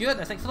now. That's good.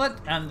 That's excellent.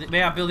 And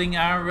we are building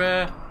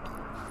our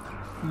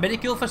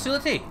medical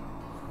facility.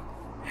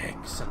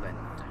 Excellent.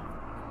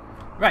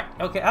 Right,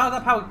 okay, how's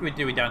that power grid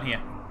doing down here?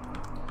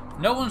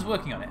 No one's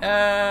working on it.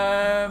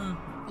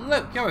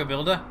 Look, you're a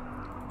builder.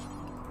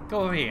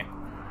 Go over here.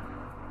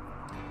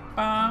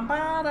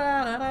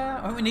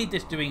 I think we need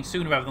this doing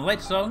sooner rather than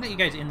later, so I'll get you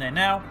guys in there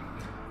now.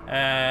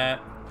 Yeah,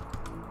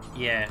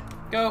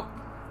 go.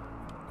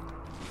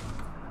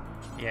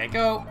 Yeah,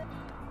 go.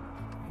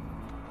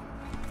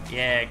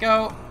 Yeah,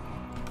 go.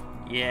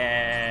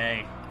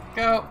 Yeah,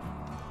 go.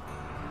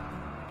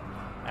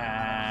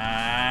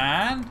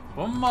 And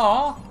one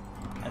more.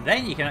 And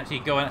then you can actually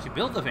go and actually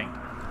build the thing.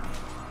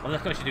 Well,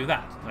 let's actually do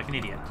that, like an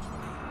idiot.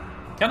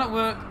 Cannot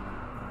work.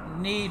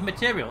 Need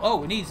material.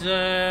 Oh, it needs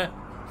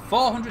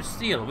 400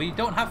 steel. We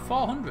don't have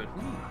 400.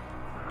 Ooh.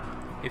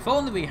 If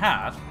only we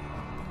had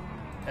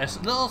a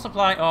little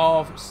supply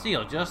of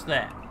steel just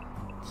there.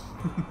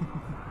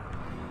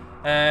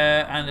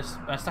 And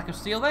a stack of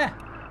steel there.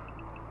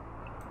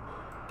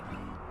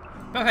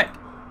 Perfect.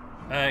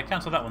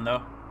 Cancel that one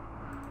though.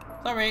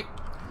 Sorry.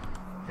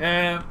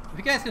 If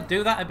you guys could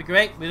do that, it'd be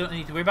great. We don't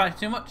need to worry about it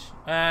too much.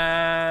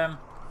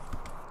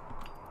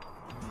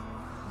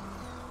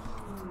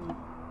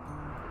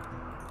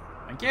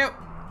 Thank you.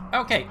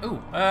 Okay.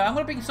 Ooh, I'm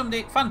gonna bring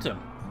somebody. Phantom.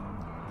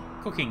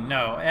 Cooking,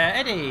 no.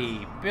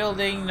 Eddie.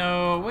 Building,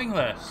 no.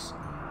 Wingless.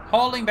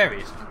 Hauling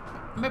berries.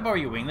 Let me borrow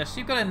your wingless.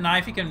 You've got a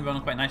knife. You can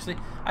run quite nicely.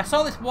 I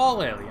saw this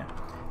wall earlier,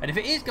 and if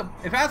it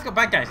has got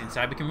bad guys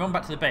inside, we can run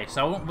back to the base.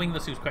 So I want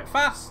wingless, who's quite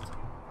fast,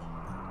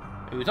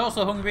 who's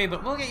also hungry,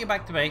 but we'll get you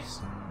back to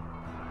base.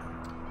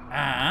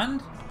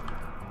 And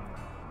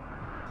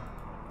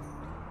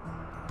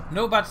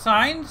no bad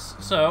signs.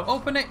 So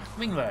open it,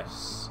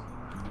 wingless.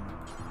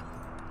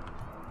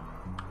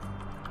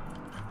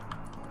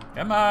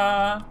 Come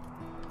on.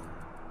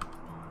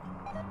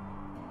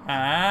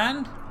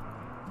 And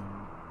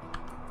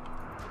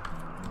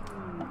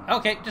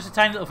okay, just a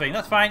tiny little thing.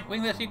 That's fine.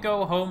 Wingless, you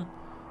go home.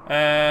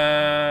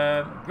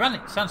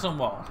 Granite, sandstone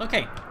walls.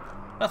 Okay,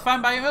 that's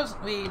fine by us.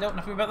 We don't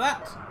have to worry about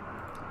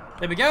that.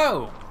 There we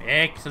go.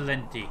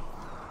 Excellent.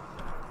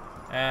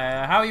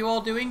 How are you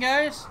all doing,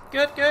 guys?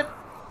 Good, good.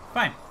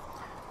 Fine.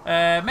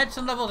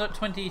 Medicine levels at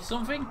 20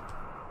 something.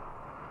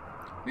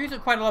 We used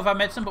up quite a lot of our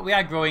medicine, but we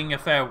are growing a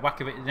fair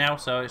whack of it now,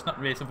 so it's not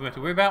really something we have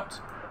to worry about.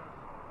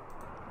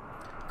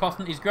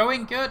 Cotton is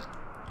growing, good.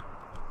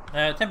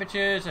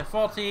 Temperatures are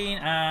 14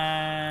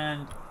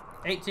 and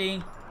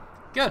 18.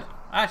 Good.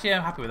 Actually,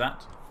 I'm happy with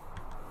that.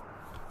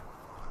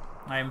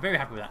 I am very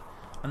happy with that.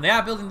 And they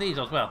are building these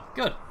as well.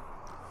 Good.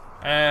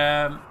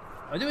 Are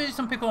there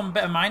some people on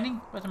better mining?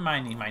 Better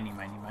mining.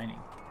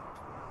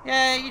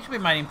 Yeah, you should be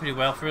mining pretty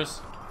well for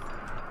us.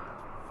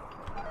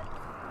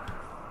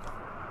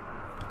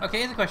 Okay,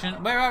 here's the question.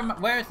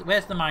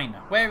 Where's the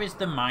miner? Where is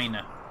the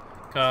miner?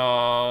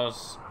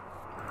 Because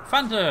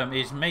Phantom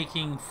is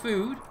making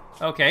food.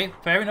 Okay,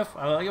 fair enough.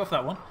 I'll let you off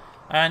that one.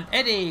 And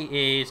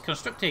Eddie is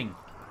constructing.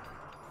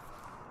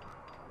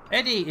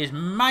 Eddie is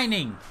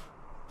mining.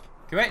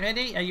 Correct,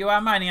 Eddie? You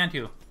are mining, aren't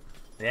you?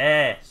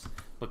 Yes.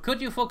 But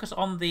could you focus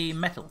on the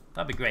metal?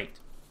 That'd be great.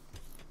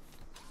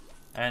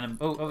 And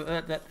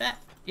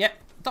yeah.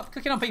 Stop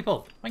clicking on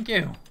people. Thank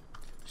you.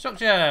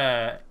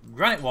 Structure.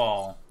 Granite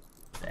wall.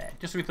 There.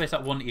 Just to replace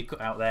that one that you cut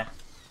out there.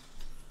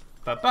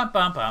 Bam, bam,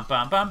 bam, bam,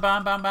 bam, bam,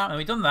 bam, bam, bam. And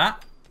we've done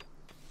that.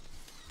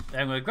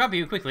 I'm going to grab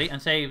you quickly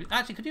and say,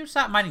 actually, could you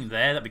start mining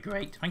there? That'd be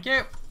great. Thank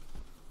you.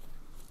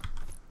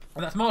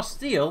 And that's more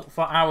steel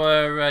for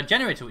our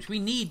generator, which we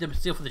need the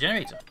steel for the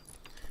generator.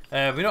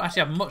 We don't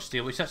actually have much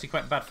steel, which is actually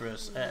quite bad for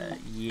us.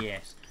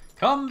 Yes.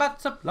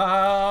 Combat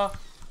supply.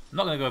 I'm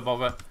not going to go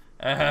bother.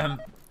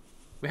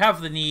 We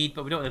have the need,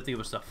 but we don't have the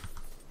other stuff.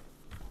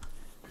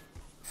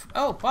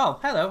 Oh, well,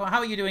 hello. How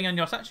are you doing on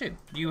your statue?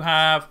 You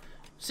have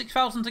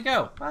 6,000 to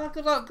go. Well,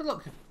 good luck, good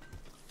luck.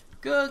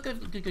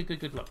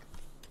 Good luck.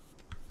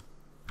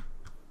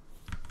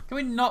 Can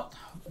we not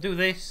do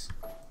this?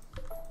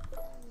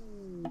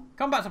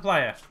 Combat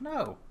supplier.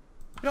 No.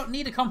 We don't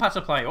need a combat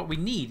supplier. What we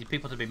need is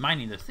people to be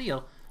mining the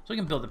steel so we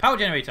can build the power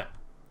generator.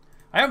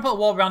 I haven't put a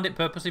wall around it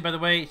purposely, by the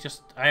way. It's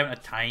just I haven't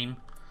had time.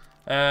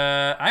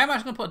 I am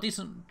actually going to put a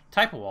decent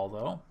type of wall,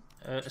 though.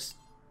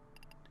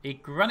 A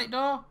granite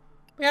door?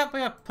 We have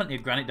plenty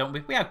of granite, don't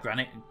we? We have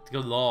granite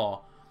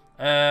galore.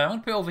 I'm going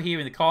to put it over here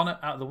in the corner,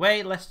 out of the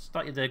way. Less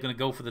likely they're going to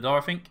go for the door,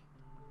 I think.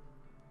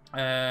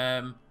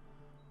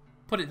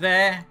 Put it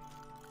there.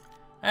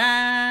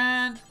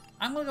 And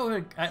I'm going to go with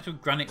an actual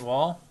granite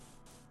wall.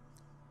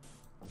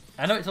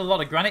 I know it's a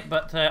lot of granite,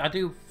 but I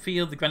do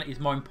feel the granite is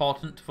more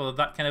important for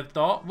that kind of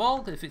door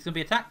wall if it's going to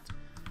be attacked.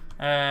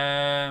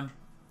 But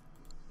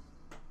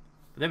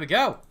there we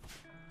go.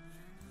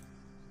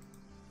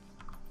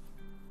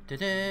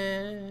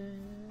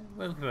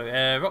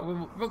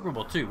 Rock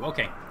Rumble 2,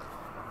 okay.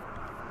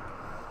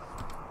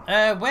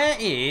 Where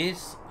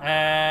is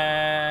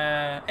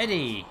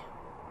Eddie?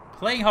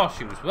 Playing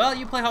horseshoes. Well,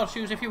 you play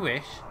horseshoes if you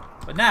wish,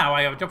 but now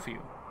I have a job for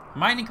you.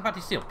 Mining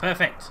compacted steel,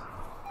 perfect.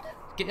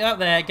 Get out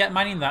there, get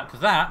mining that, because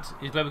that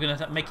is where we're going to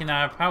start making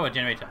our power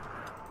generator.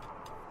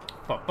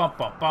 We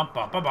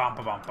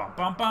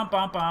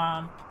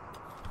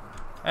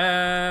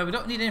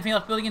don't need anything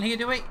else building in here,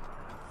 do we?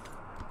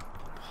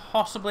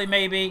 Possibly,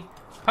 maybe.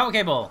 Power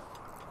cable.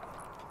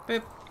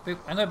 Boop, boop.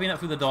 I'm going to bring that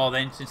through the door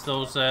then, since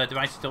those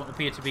devices don't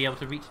appear to be able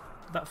to reach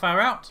that far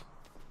out.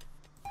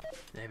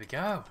 There we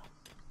go.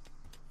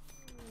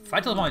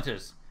 Vital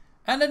monitors.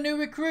 And a new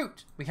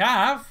recruit. We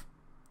have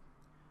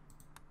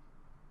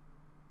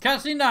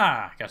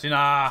Cassandra,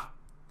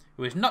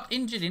 who is not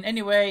injured in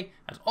any way,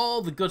 has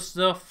all the good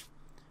stuff.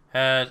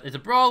 Is a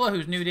brawler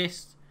who's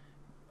nudist.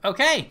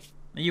 Okay,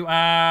 you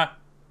are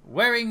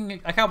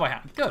wearing a cowboy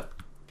hat. Good.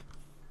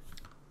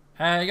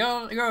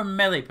 You're a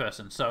melee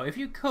person, so if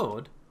you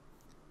could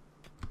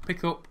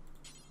pick up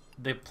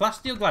the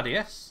Plasteel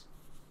Gladius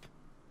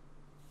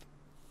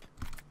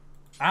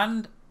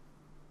and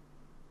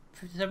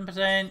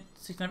 57%,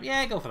 69%.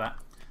 Yeah, go for that.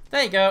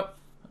 There you go.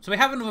 So we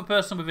have another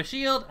person with a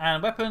shield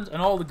and weapons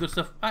and all the good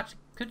stuff. Actually,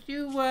 could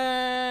you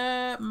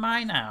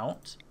mine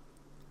out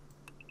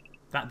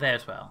that there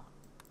as well?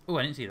 Oh,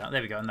 I didn't see that.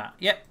 There we go, and that.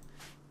 Yep.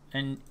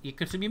 And you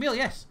consume your meal,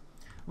 yes.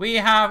 We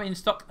have in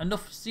stock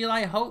enough steel,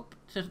 I hope,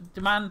 to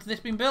demand this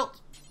being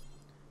built?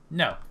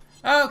 No.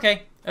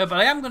 Okay. But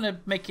I am going to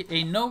make it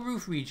a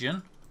no-roof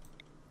region,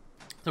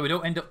 so we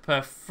don't end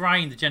up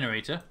frying the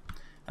generator.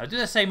 I'll do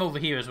the same over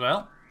here as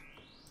well.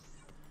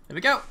 There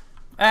we go.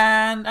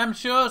 And I'm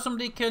sure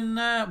somebody can,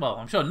 well,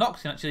 I'm sure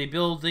Nox can actually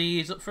build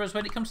these up for us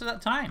when it comes to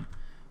that time.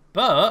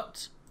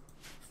 But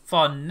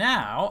for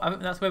now, I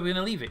think that's where we're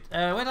going to leave it.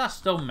 Where's our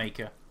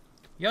stonemaker?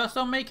 You're a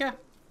stonemaker?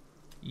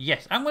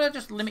 Yes. I'm going to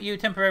just limit you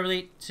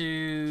temporarily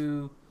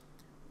to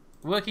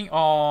working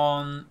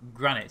on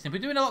granite. If we're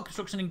doing a lot of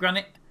construction in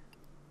granite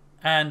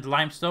and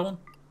limestone,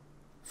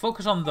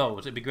 focus on those.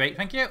 It'd be great.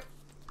 Thank you.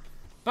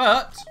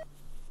 But,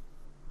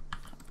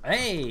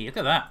 hey, look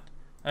at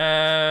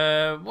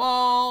that.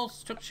 Wall,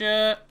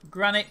 structure,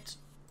 granite.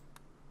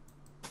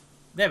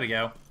 There we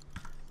go.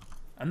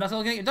 And that's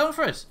all going to get done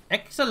for us.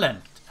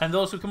 Excellent. And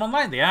those who come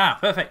online, they are.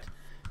 Perfect.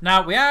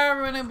 Now, we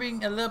are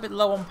running a little bit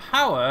low on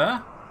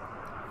power.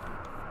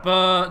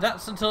 But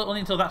that's only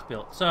until that's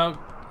built. So,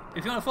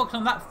 if you want to focus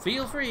on that,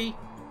 feel free.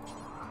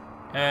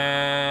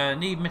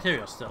 Need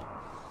materials still.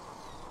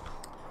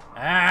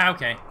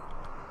 Okay.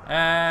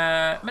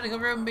 Medical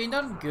room being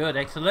done. Good,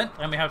 excellent.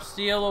 And we have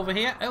steel over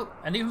here. Oh,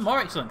 and even more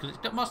excellent because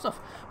it's got more stuff.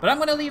 But I'm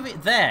going to leave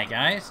it there,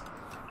 guys.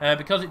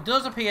 Because it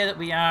does appear that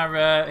we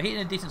are hitting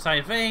a decent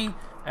sized vein.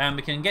 And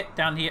we can get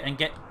down here and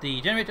get the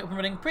generator up and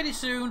running pretty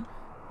soon.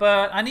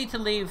 But I need to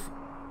leave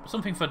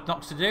something for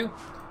Nox to do.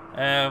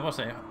 What's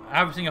it?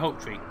 Harvesting a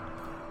hope tree.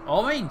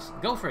 All means,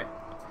 go for it.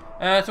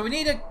 So we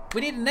need a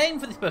name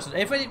for this person.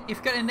 If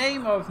you've got a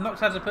name, or if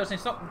Nox has a person in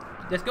stock,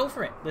 let's go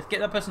for it. Let's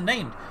get that person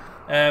named.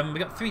 We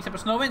got 3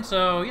 types of snowmen,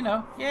 so you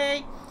know,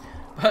 yay!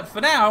 But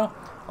for now,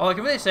 all I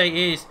can really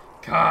say is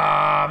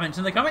comments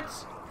in the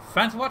comments.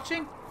 Thanks for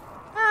watching,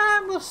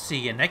 and we'll see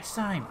you next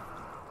time.